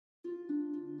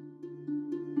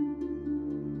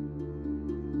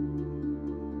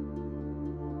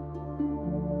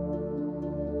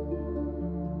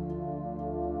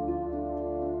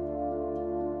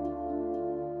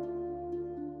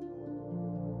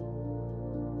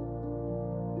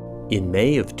In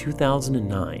May of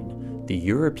 2009, the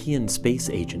European Space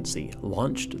Agency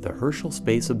launched the Herschel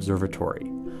Space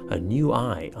Observatory, a new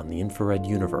eye on the infrared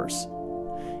universe.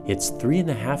 Its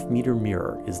 3.5-meter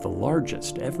mirror is the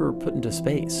largest ever put into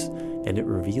space, and it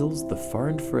reveals the far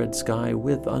infrared sky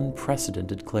with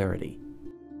unprecedented clarity.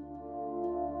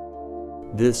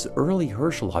 This early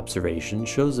Herschel observation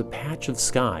shows a patch of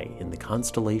sky in the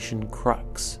constellation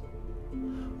Crux.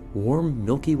 Warm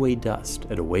Milky Way dust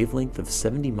at a wavelength of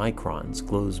 70 microns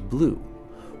glows blue,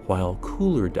 while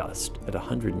cooler dust at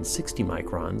 160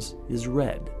 microns is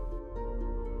red.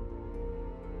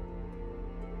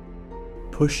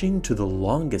 Pushing to the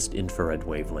longest infrared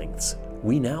wavelengths,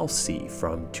 we now see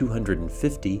from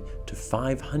 250 to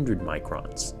 500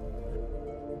 microns.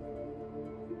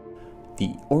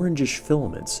 The orangish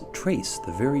filaments trace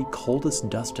the very coldest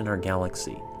dust in our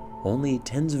galaxy, only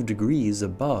tens of degrees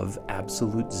above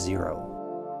absolute zero.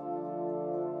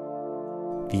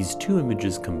 These two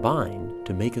images combine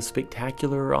to make a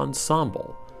spectacular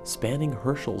ensemble spanning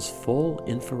Herschel's full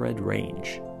infrared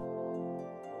range.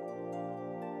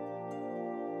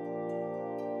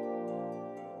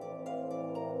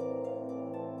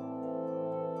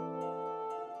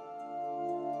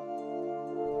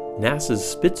 NASA's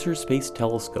Spitzer Space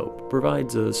Telescope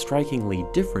provides a strikingly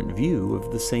different view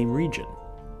of the same region.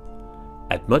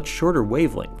 At much shorter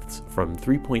wavelengths, from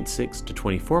 3.6 to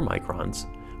 24 microns,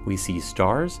 we see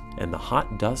stars and the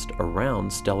hot dust around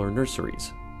stellar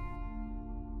nurseries.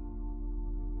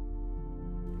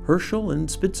 Herschel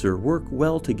and Spitzer work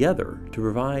well together to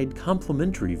provide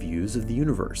complementary views of the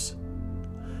universe.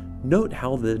 Note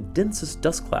how the densest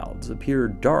dust clouds appear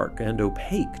dark and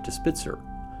opaque to Spitzer,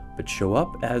 but show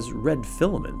up as red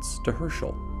filaments to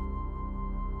Herschel.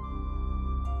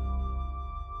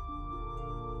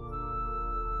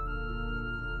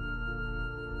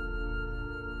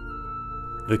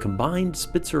 The combined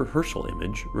Spitzer-Herschel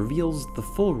image reveals the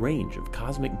full range of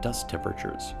cosmic dust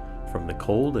temperatures, from the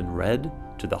cold and red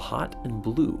to the hot and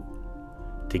blue.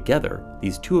 Together,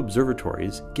 these two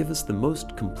observatories give us the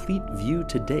most complete view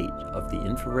to date of the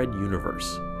infrared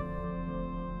universe.